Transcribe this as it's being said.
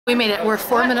We made it. We're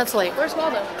 4 minutes late. Where's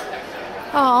Waldo?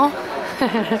 Oh.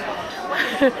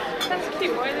 That's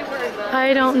cute. Why are they wearing that?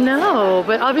 I don't know,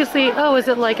 but obviously, oh, is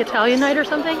it like Italian night or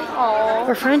something? Oh.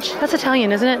 Or French? That's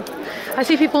Italian, isn't it? I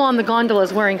see people on the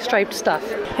gondolas wearing striped stuff.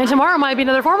 And tomorrow might be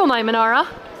another formal night, Manara.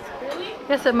 Really?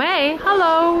 Yes, it may.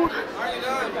 Hello. How are you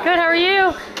doing? Good, how are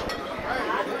you?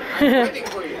 Waiting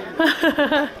for you.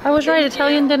 I was right,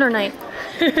 Italian dinner night.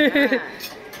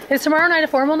 Is tomorrow night a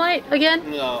formal night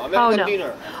again? No, American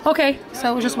dinner. Okay,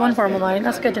 so it was just one formal night.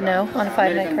 That's good to know on a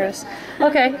 5-night cruise.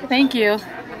 Okay, thank you.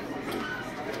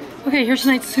 Okay, here's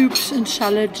tonight's soups and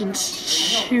salads and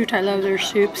shoot, I love their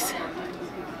soups.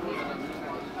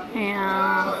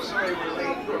 And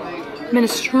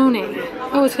minestrone.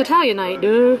 Oh, it's Italian night,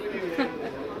 dude.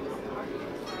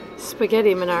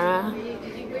 Spaghetti, Manara.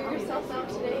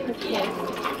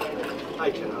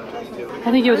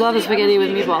 I think you would love the spaghetti with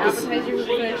meatballs.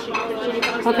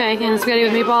 Okay, and the spaghetti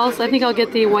with meatballs. I think I'll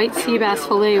get the white sea bass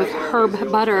fillet with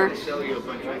herb butter,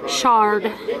 chard,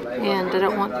 and I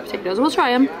don't want the potatoes. We'll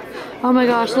try them. Oh my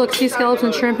gosh, look, sea scallops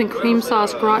and shrimp and cream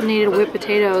sauce, gratinated whipped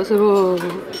potatoes. Ooh.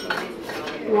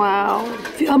 Wow.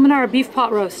 Manara, beef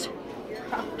pot roast.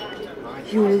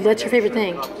 That's your favorite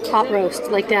thing. Pot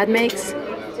roast, like Dad makes.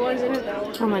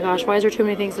 Oh my gosh, why is there too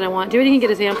many things that I want? Dude, you can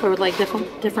get a sampler with like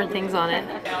different things on it.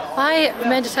 I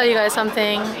meant to tell you guys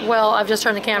something. Well, I've just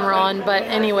turned the camera on, but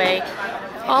anyway,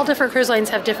 all different cruise lines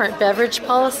have different beverage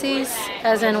policies,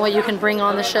 as in what you can bring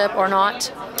on the ship or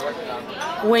not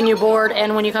when you board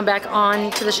and when you come back on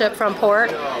to the ship from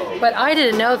port. But I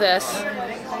didn't know this.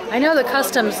 I know the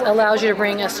customs allows you to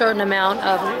bring a certain amount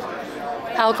of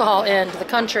alcohol into the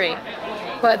country,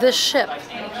 but this ship,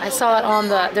 I saw it on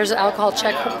there's an alcohol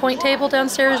checkpoint table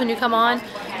downstairs when you come on.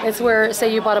 It's where,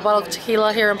 say you bought a bottle of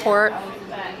tequila here in port,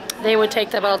 they would take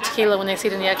that bottle of tequila when they see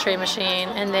it in the x-ray machine,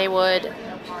 and they would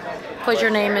put your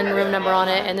name and room number on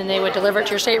it, and then they would deliver it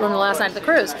to your stateroom the last night of the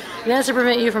cruise. And that's to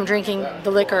prevent you from drinking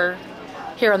the liquor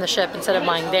here on the ship instead of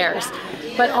buying theirs.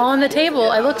 But on the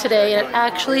table, I looked today, and it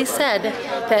actually said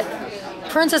that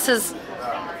Princess's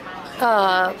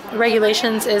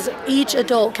regulations is each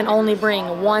adult can only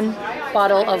bring 1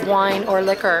 bottle of wine or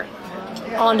liquor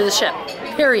onto the ship,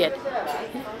 period.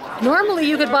 Normally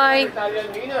you could buy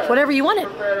whatever you wanted.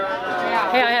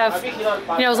 Hey, I have,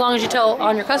 as long as you tell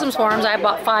on your customs forms, I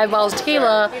bought 5 bottles of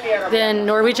tequila, then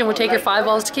Norwegian would take your 5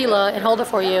 bottles of tequila and hold it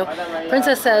for you.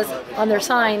 Princess says on their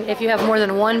sign, if you have more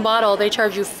than 1 bottle, they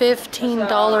charge you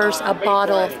 $15 a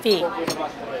bottle fee.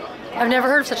 I've never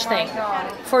heard of such a thing.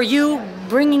 For you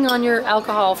bringing on your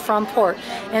alcohol from port.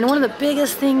 And one of the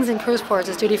biggest things in cruise ports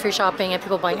is duty-free shopping and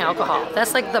people buying alcohol.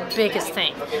 That's like the biggest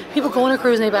thing. People go on a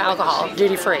cruise and they buy alcohol,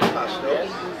 duty-free.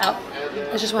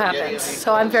 That's just what happens.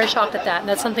 So I'm very shocked at that. And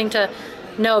that's something to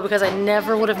know because I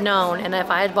never would have known. And if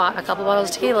I had bought a couple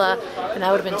bottles of tequila, then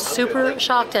I would have been super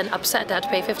shocked and upset to have to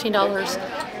pay $15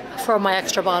 for my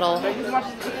extra bottle.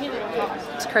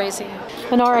 It's crazy.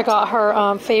 Manara got her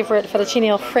favorite fettuccine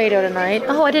Alfredo tonight.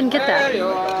 Oh, I didn't get that.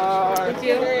 Thank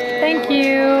you. Thank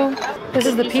you. This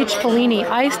is the peach Bellini,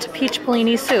 iced peach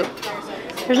Bellini soup.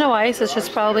 There's no ice, it's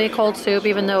just probably a cold soup,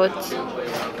 even though it's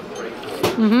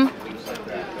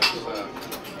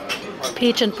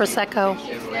peach and Prosecco.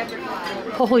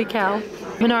 Holy cow.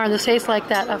 Manara, this tastes like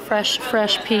that, a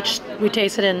fresh peach we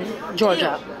tasted in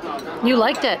Georgia. You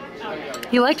liked it.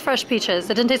 You liked fresh peaches.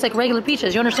 It didn't taste like regular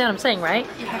peaches. You understand what I'm saying, right?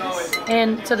 Yes.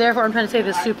 And so therefore I'm trying to say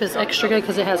this soup is extra good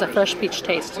because it has a fresh peach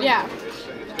taste. Yeah.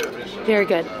 Very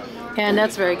good. And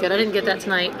that's very good. I didn't get that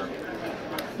tonight.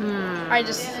 I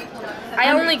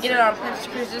only get it on Princess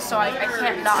Cruises, so I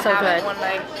can't not have it one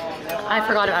night. I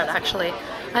forgot about it, actually.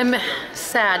 I'm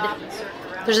sad.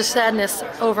 There's a sadness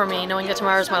over me knowing that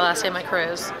tomorrow is my last day of my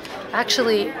cruise.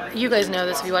 Actually, you guys know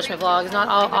this if you watch my vlogs. Not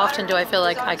often do I feel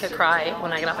like I could cry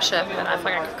when I get off a ship, but I feel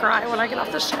like I could cry when I get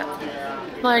off the ship.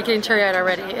 I'm like getting teary-eyed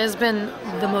already. It has been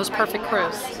the most perfect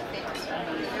cruise.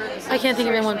 I can't think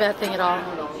of any one bad thing at all.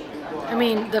 I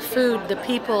mean, the food, the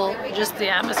people, just the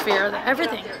atmosphere,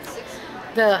 everything.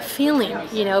 The feeling,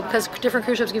 because different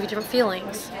cruise ships give you different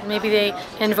feelings. Maybe they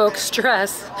invoke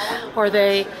stress, or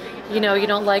they, you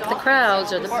don't like the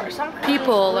crowds or the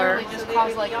people, or just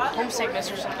cause like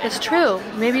homesickness or something. It's true.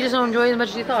 Maybe you just don't enjoy it as much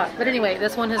as you thought. But anyway,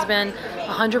 this one has been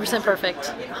 100% perfect.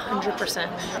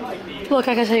 100%. Look,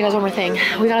 I gotta tell you guys one more thing.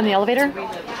 We got in the elevator,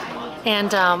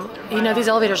 and these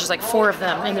elevators, there's like 4 of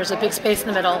them, and there's a big space in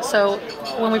the middle. So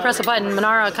when we press a button,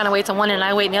 Manara kind of waits on one end and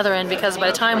I wait on the other end, because by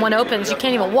the time one opens, you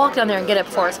can't even walk down there and get it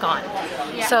before it's gone.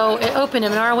 Yeah. So it opened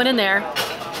and Manara went in there.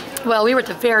 Well, we were at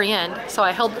the very end, so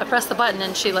I pressed the button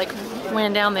and she like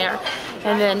ran down there,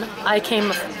 and then I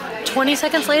came 20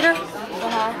 seconds later.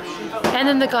 And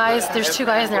then the guys, there's two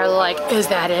guys in there, they're like, is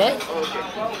that it?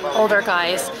 Older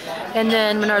guys. And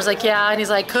then Menard's like, yeah, and he's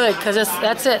like, good, because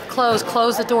that's it, close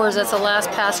the doors, that's the last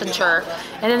passenger.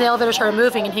 And then the elevator started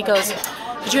moving, and he goes,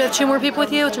 did you have 2 more people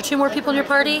with you? Is there 2 more people in your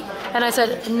party? And I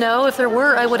said, no, if there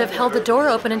were, I would have held the door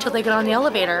open until they get on the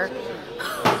elevator.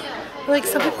 Like,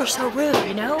 some people are so rude,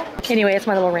 you know? Anyway, it's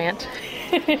my little rant.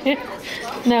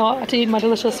 Now to eat my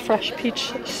delicious fresh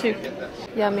peach soup.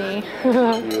 Yummy.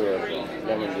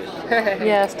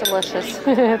 Yes, delicious.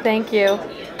 Thank you.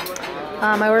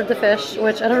 I ordered the fish,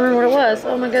 which I don't remember what it was.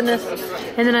 Oh my goodness.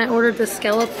 And then I ordered the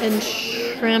scallop and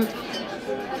shrimp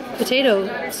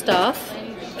potato stuff.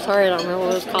 Sorry, I don't remember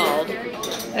what it was called.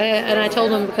 And I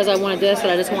told them because I wanted this that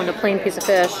I just wanted a plain piece of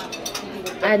fish.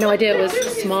 I had no idea it was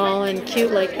small and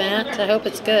cute like that. I hope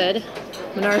it's good.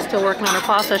 Menard's still working on her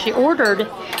pasta. She ordered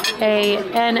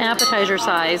an appetizer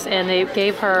size and they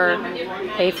gave her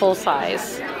a full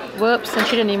size. Whoops, and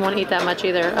she didn't even want to eat that much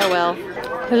either. Oh well.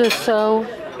 It is so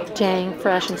dang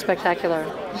fresh and spectacular.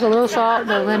 There's a little salt,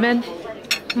 the lemon.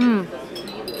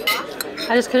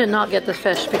 I just couldn't not get the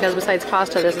fish because besides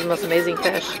pasta, this is the most amazing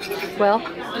fish. Well,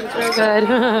 it's good.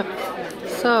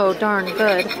 So darn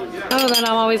good. Oh, then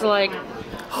I'm always like,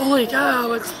 holy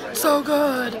cow, it's so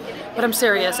good. But I'm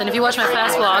serious, and if you watch my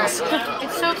fast vlogs...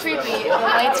 It's so creepy. The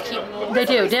lights keep... They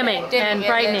do, dimming and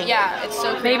brightening. Yeah, it's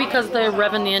so creepy. Maybe because they're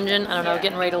revving the engine, I don't know,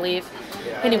 getting ready to leave.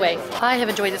 Anyway, I have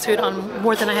enjoyed this food on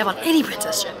more than I have on any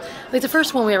princess ship. Like the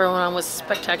first one we ever went on was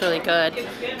spectacularly good.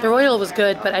 The Royal was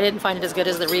good, but I didn't find it as good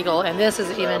as the Regal, and this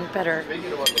is even better.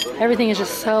 Everything is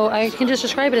just so... I can just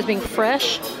describe it as being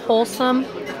fresh, wholesome,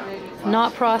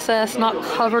 not processed, not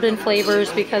covered in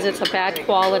flavors because it's a bad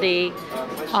quality.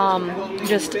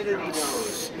 Just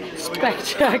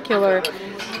spectacular.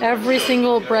 Every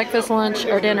single breakfast, lunch,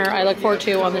 or dinner I look forward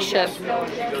to on the ship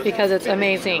because it's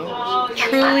amazing.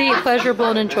 Truly pleasurable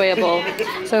and enjoyable.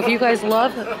 So if you guys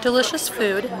love delicious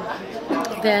food,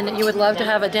 then you would love to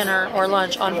have a dinner or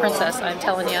lunch on Princess, I'm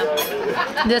telling you.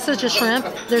 This is just shrimp.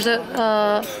 There's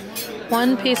a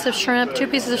 1 piece of shrimp, 2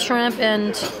 pieces of shrimp,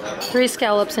 and 3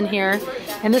 scallops in here.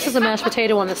 And this is a mashed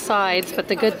potato on the sides, but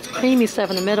the good creamy stuff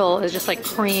in the middle is just like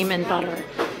cream and butter.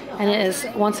 And it is,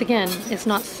 once again, it's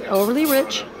not overly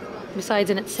rich, besides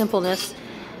in its simpleness.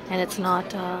 And it's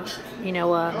not, you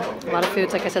know, a lot of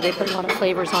foods, like I said, they put a lot of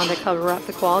flavors on to cover up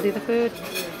the quality of the food.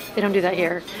 They don't do that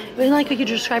here. But like you could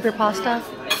describe your pasta?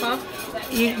 Huh?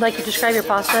 You describe your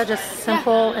pasta, just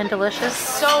simple and delicious?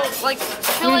 So, like,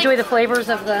 you enjoy the flavors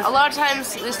of the... A lot of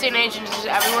times, this day and age, and just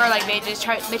everywhere, like,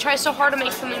 they try so hard to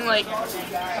make something, like,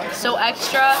 so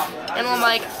extra, and I'm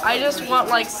like, I just want,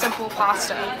 like, simple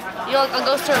pasta. You know, like, I'll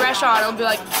go to a restaurant, and it'll be,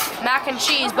 like, mac and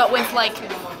cheese, but with, like,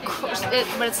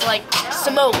 but it's, like,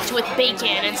 smoked with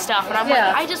bacon and stuff, and I'm like,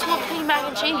 I just want plain mac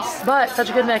and cheese. But such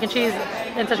a good mac and cheese,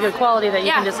 and such good quality that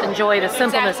you can just enjoy the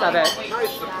simpleness of it.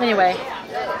 Anyway.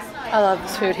 I love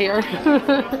this food here.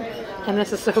 And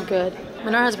this is so good.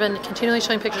 Menard has been continually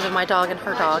showing pictures of my dog and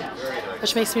her dog,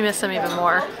 which makes me miss them even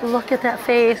more. Look at that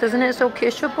face. Isn't it so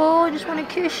kissable? I just want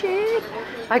to kiss it.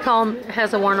 I call him,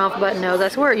 has a worn off button nose. I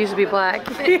swear it used to be black.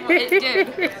 It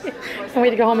did. Can't wait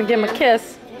to go home and give him a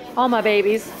kiss. All my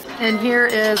babies. And here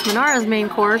is Menard's main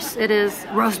course. It is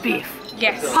roast beef.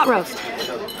 Yes. Pot roast.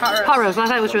 Pot roast. Pot roast. I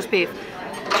thought it was roast beef.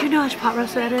 Do you know how much pot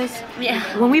roast that is? Yeah.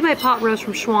 When we buy pot roast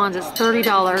from Schwann's, it's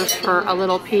 $30 for a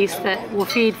little piece that will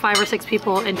feed 5 or 6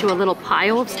 people into a little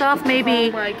pile of stuff,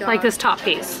 maybe like this top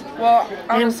piece. Well,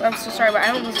 I'm so sorry, but I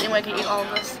don't think there's any way I can eat all of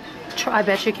this. I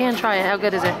bet you can try it. How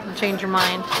good is it? Change your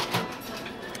mind.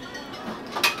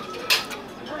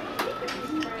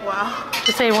 Wow.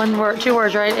 Just say 2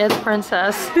 words, right? It's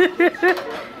Princess.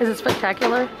 Is it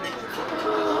spectacular?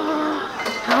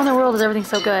 How in the world is everything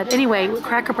so good? Anyway, with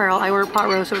Cracker Barrel, I ordered pot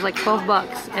roast. It was like 12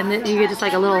 bucks, and then you get just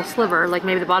like a little sliver, like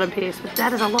maybe the bottom piece. But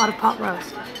that is a lot of pot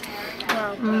roast.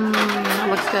 Wow. That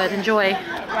looks good. Enjoy.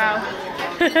 Wow.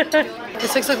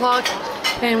 It's 6 o'clock,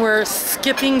 and we're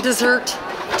skipping dessert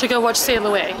to go watch Sail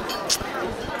Away.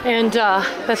 And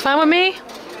that's fine with me.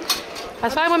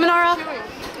 That's fine with Menara.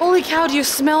 Holy cow! Do you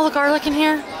smell the garlic in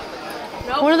here?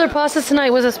 Nope. One of their pastas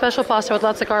tonight was a special pasta with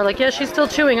lots of garlic. Yeah, she's still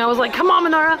chewing. I was like, come on,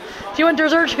 Menara. Do you want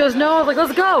dessert? She goes, no. I was like,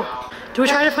 let's go. Do we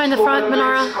try to find the front,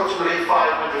 Menara?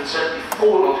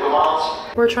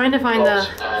 We're trying to find the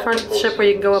front ship where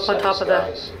you can go up on top of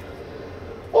the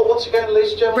Well, once again,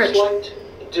 ladies and gentlemen, bridge.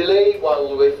 Slight delay while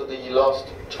we wait for the last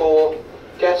tour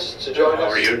guests to join us. How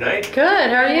are you tonight? Good.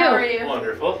 How are you? How are you?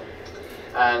 Wonderful.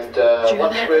 And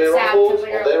once we're on board,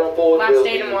 or they're on board, last we'll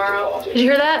day tomorrow. Did you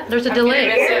hear that? There's a delay.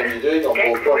 What are you doing on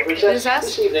board Cross Princess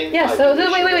this evening? Yes. So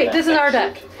wait. This is our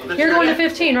deck. You're going to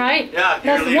 15, right? Yeah.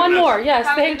 That's one more. Yes.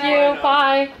 Thank you.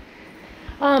 Bye.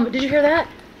 Did you hear that?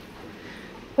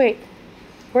 Wait,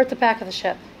 we're at the back of the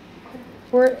ship.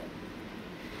 The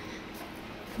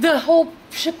whole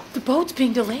ship, the boat's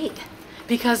being delayed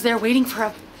because they're waiting for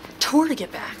a tour to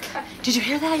get back. Did you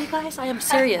hear that, you guys? I am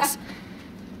serious.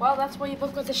 Well, that's why you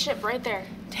book with the ship right there.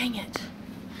 Dang it.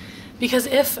 Because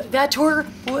if that tour,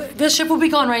 this ship would be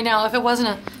gone right now if it wasn't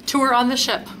a tour on the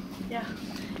ship. Yeah.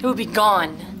 It would be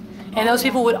gone. And those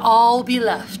people would all be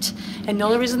left. And the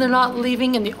only reason they're not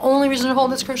leaving and the only reason they're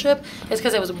holding this cruise ship is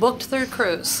because it was booked through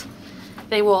cruise.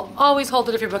 They will always hold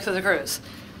it if you're booked through the cruise.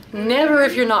 Never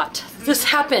if you're not. This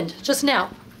happened just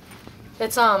now.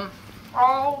 It's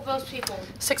All those people.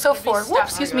 6:04.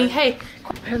 Whoops, excuse me. Hey,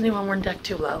 apparently we're on deck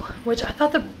too low. Which I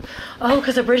thought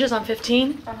because the bridge is on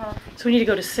 15. So we need to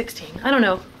go to 16. I don't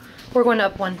know. We're going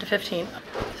up 1 to 15.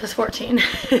 This is 14.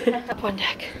 Up one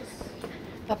deck.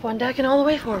 Up one deck and all the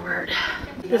way forward.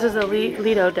 This is the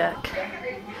Lido deck.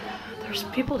 There's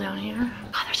people down here.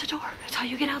 God, there's a door. That's how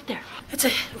you get out there. It's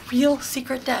a real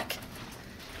secret deck.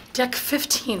 Deck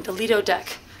 15, the Lido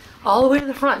deck. All the way to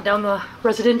the front, down the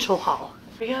residential hall.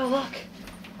 Here we go, look.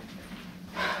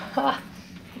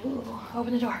 Ooh,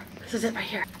 open the door. This is it right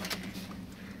here.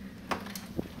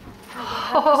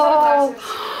 Oh,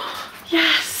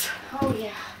 yes. Oh,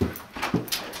 yeah.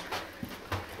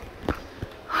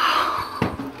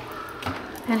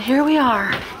 And here we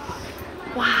are.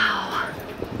 Wow.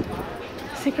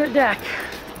 Secret deck.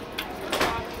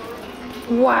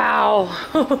 Wow.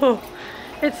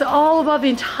 It's all above the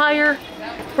entire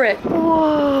bridge.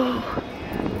 Whoa.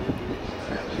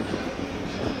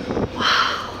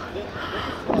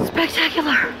 Wow.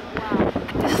 Spectacular.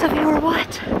 This is a view or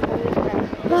what?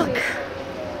 Look.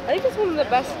 I think it's one of the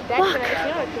best decks that I've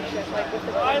seen on a cruise ship. Like with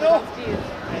the best views.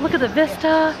 Look at the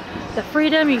vista, the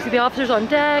freedom. You can see the officers on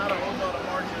deck.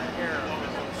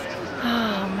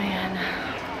 Oh man.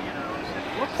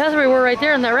 That's where we were right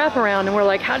there in that wraparound, and we're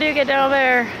like, how do you get down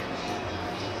there?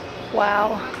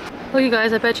 Wow. Look, you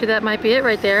guys, I bet you that might be it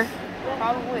right there.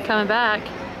 Probably. Coming back.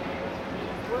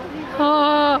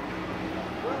 Oh,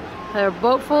 they're a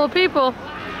boat full of people. Or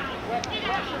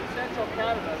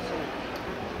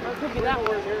it could be that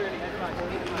one.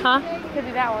 Huh? It could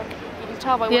be that one. You can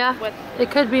tell by what It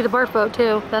could be the bark boat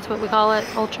too. That's what we call it,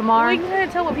 Ultramar. well, you can kind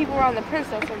of tell what people were on the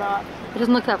Princess or not. It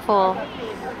doesn't look that full.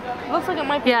 It looks like it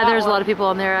might be Yeah, that there's one. a lot of people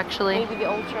on there actually. Maybe the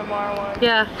Ultramar one.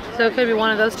 Yeah, so it could be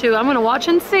one of those two. I'm gonna watch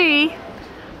and see.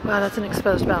 Wow, that's an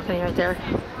exposed balcony right there.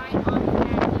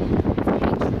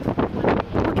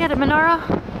 Look at it, Manara.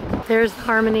 There's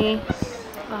Harmony.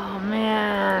 Oh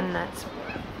man, that's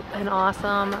an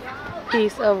awesome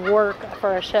piece of work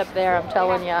for a ship there, I'm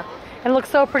telling you. And it looks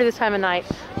so pretty this time of night.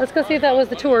 Let's go see if that was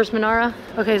the tours, Manara.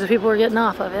 Okay, so people are getting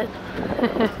off of it.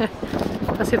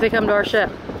 Let's see if they come to our ship.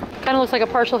 Kind of looks like a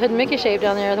partial hidden Mickey shape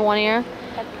down there, the one ear.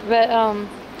 But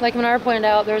like Manara pointed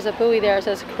out, there's a buoy there. It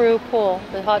says crew pool,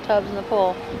 the hot tubs in the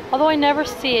pool. Although I never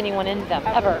see anyone in them,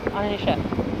 ever, on any ship.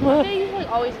 They usually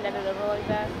always net it over like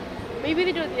that. Maybe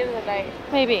they do it at the end of the night.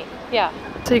 Maybe, yeah.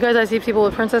 So you guys, I see people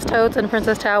with princess totes and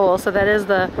princess towels. So that is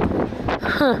the,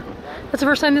 that's the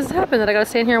first time this has happened, that I got to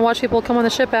stand here and watch people come on the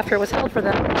ship after it was held for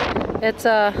them. It's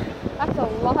That's a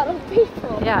lot of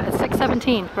people. yeah, it's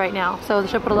 6:17 right now. So the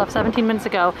ship would have left 17 minutes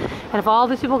ago. And if all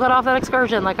these people got off that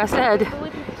excursion, like I said,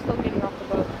 Really people still getting off the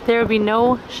boat. there would be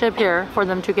no ship here for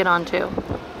them to get onto.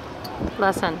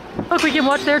 Lesson. Look, we can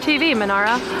watch their TV,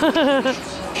 Manara.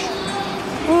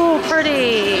 Ooh,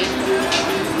 pretty.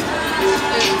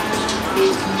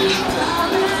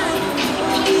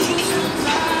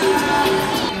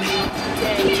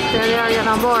 There they are, getting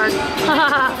on board. I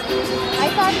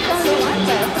thought it was only one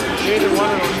though. Neither one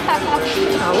of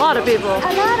them. A lot of people.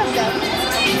 A lot of them.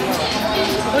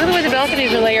 Look at the way the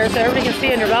balconies are layered so everybody can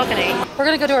see in your balcony. We're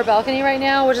gonna go to our balcony right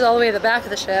now, which is all the way at the back of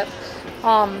the ship.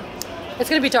 It's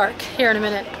gonna be dark here in a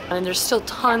minute. And there's still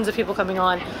tons of people coming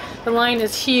on. The line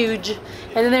is huge.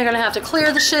 And then they're gonna have to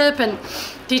clear the ship and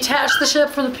detach the ship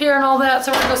from the pier and all that.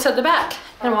 So we're gonna go sit in the back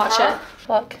and watch it.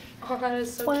 Look. Oh, that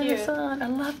is so One in cute. the sun. I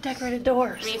love decorated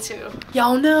doors. Me too.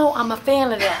 Y'all know I'm a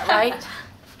fan of that, right?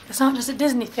 It's not just a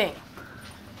Disney thing.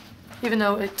 Even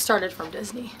though it started from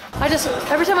Disney.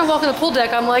 Every time I walk on the pool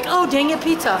deck, I'm like, oh, dang it,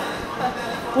 pizza.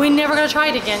 We never gonna try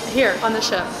it again here on the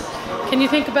ship. Can you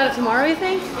think about it tomorrow, you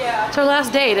think? Yeah. It's our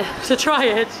last day to try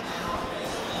it.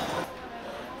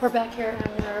 We're back here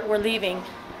and we're leaving.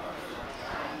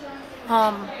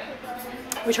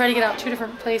 We tried to get out 2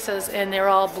 different places and they were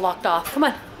all blocked off. Come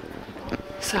on.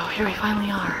 So here we finally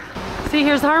are. See,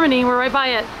 here's Harmony. We're right by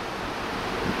it.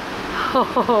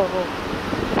 Oh,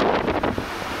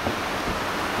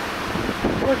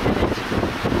 look at it.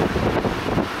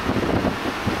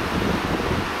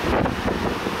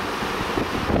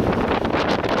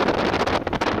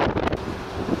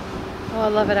 Oh, I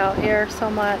love it out here so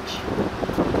much.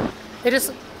 They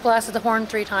just blasted the horn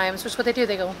 3 times, which is what they do.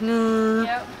 They go,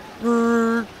 Yep.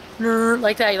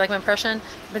 like that. You like my impression?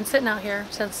 I've been sitting out here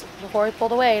since before we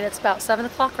pulled away, and it's about 7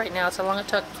 o'clock right now. It's how long it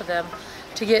took for them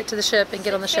to get to the ship and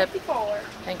get on the ship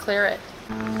and clear it.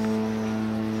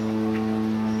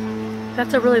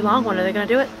 That's a really long one. Are they going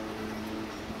to do it?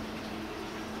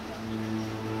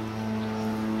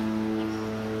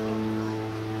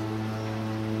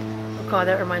 Oh God,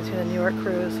 that reminds me of the New York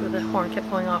cruise where the horn kept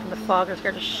going off and the fog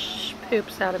scared the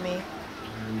poops out of me.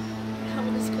 That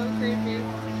one is so creepy.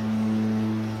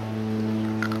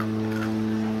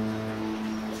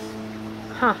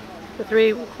 Huh. The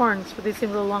 3 horns, but these seem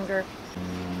a little longer.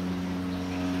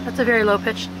 That's a very low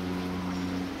pitched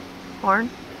horn.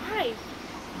 Why?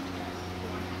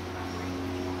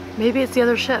 Maybe it's the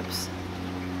other ships.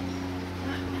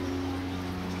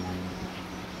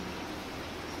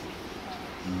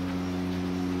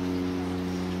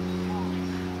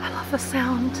 I love the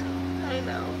sound. I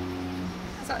know.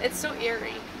 It's so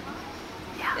eerie.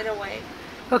 Yeah. In a way.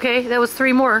 Okay, that was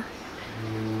 3 more.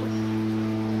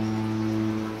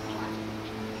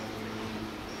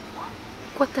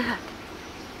 What the heck?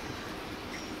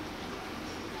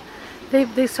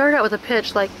 They started out with a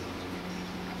pitch like,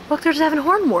 look, they're just having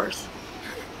horn wars.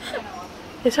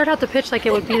 They started out the pitch like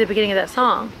it would be the beginning of that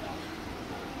song.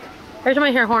 Every time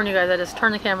I hear a horn, you guys, I just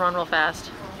turn the camera on real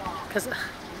fast. Because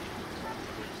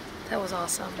that was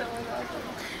awesome.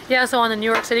 Yeah, so on the New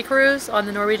York City cruise, on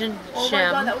the Norwegian Oh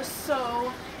Gem. my God, that was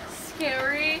so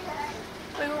scary.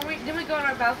 Wait, did we go on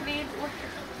our balcony?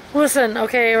 Listen,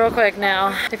 okay, real quick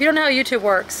now. If you don't know how YouTube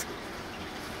works,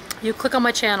 you click on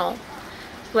my channel.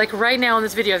 Like right now in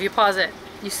this video, if you pause it,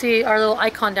 you see our little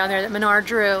icon down there that Menard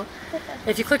drew.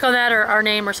 If you click on that or our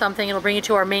name or something, it'll bring you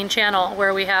to our main channel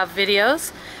where we have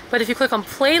videos. But if you click on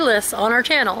playlists on our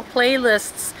channel,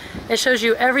 playlists, it shows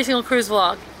you every single cruise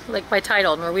vlog, like by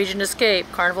title, Norwegian Escape,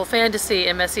 Carnival Fantasy,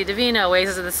 MSC Divina,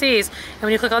 Oasis of the Seas. And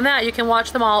when you click on that, you can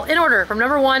watch them all in order from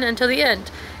number 1 until the end.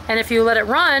 And if you let it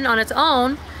run on its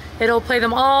own, it'll play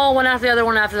them all one after the other,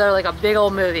 one after the other, like a big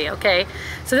old movie, okay?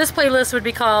 So this playlist would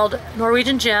be called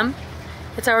Norwegian Gem.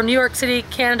 It's our New York City,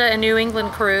 Canada, and New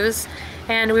England cruise.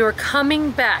 And we were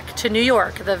coming back to New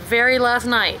York the very last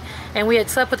night. And we had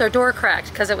slept with our door cracked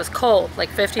because it was cold, like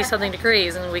 50-something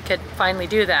degrees, and we could finally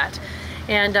do that.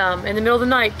 And in the middle of the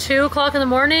night, 2 o'clock in the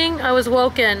morning, I was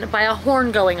woken by a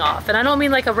horn going off. And I don't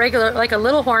mean like a regular, like a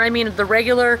little horn, I mean the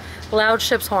regular loud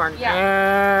ship's horn.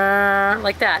 Yeah.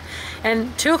 Like that.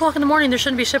 And 2 o'clock in the morning, there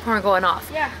shouldn't be ship horn going off.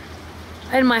 Yeah.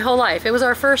 In my whole life. It was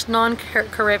our first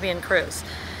non-Caribbean cruise.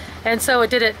 And so it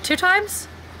did it 2 times.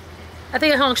 I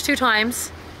think it honked 2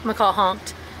 times. I'm gonna call it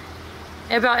honked.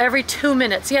 About every 2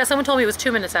 minutes. Yeah, someone told me it was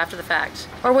 2 minutes after the fact.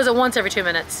 Or was it once every 2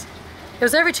 minutes? It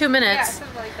was every 2 minutes. Yeah,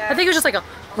 something like that. I think it was just like a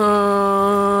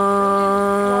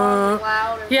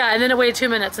Loud. yeah, and then it waited 2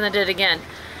 minutes and then did it again.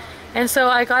 And so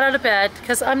I got out of bed,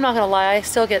 because I'm not gonna lie, I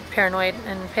still get paranoid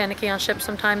and panicky on ships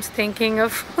sometimes, thinking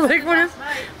of like when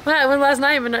last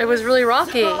night when it was really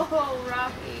rocky. So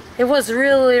rocky. It was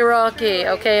really rocky.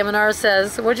 Okay, Menard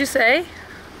says, what'd you say?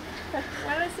 What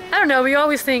did I say? I don't know, we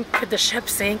always think, could the ship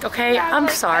sink? Okay, Yeah, I'm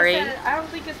like, sorry. I don't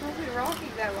think it's really rocking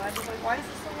that much. I'm like, why is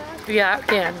it so rocky? Yeah,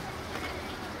 again.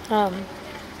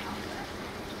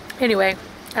 Anyway,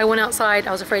 I went outside.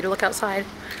 I was afraid to look outside.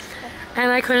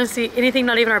 And I couldn't see anything,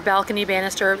 not even our balcony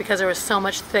banister, because there was so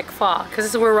much thick fog. Because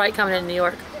this is where we're right coming into New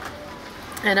York.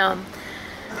 And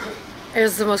it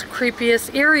was the most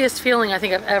creepiest, eeriest feeling I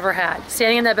think I've ever had.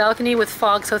 Standing in that balcony with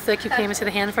fog so thick you can't even see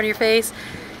the hand in front of your face.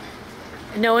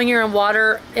 Knowing you're in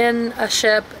water in a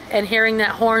ship and hearing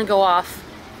that horn go off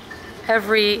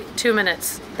every 2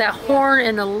 minutes. That horn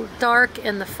in the dark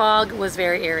and the fog was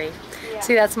very eerie. Yeah.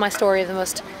 See, that's my story of the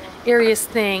most eeriest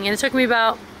thing. And it took me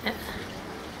about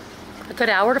a good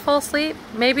hour to fall asleep.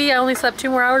 Maybe I only slept 2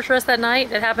 more hours the rest of that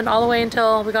night. It happened all the way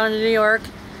until we got into New York.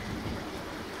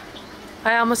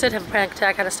 I almost did have a panic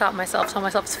attack. I had to stop myself. Tell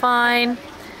myself it's fine.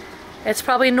 It's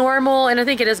probably normal, and I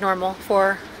think it is normal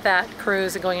for that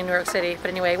cruise and going in New York City. But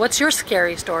anyway, what's your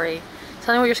scary story?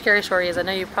 Tell me what your scary story is. I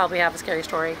know you probably have a scary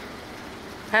story.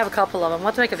 I have a couple of them. We'll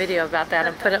have to make a video about that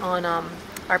and put it on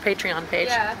our Patreon page.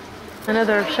 Yeah.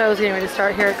 Another show's getting ready to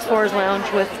start here at Explorers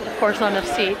Lounge with, of course, not enough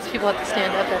seats. People have to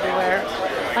stand up everywhere.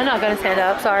 I'm not going to stand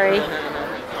up, sorry.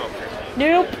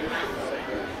 Nope.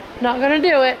 Not going to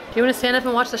do it. Do you want to stand up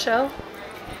and watch the show?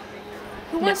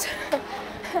 Who wants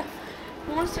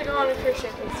to go on a cruise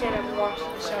ship and stand up and watch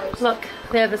the shows? Look,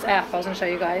 they have this app I was going to show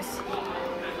you guys.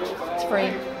 It's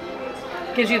free.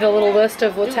 Gives you the little list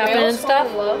of what's happening and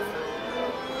stuff. Love?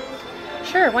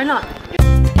 Sure, why not?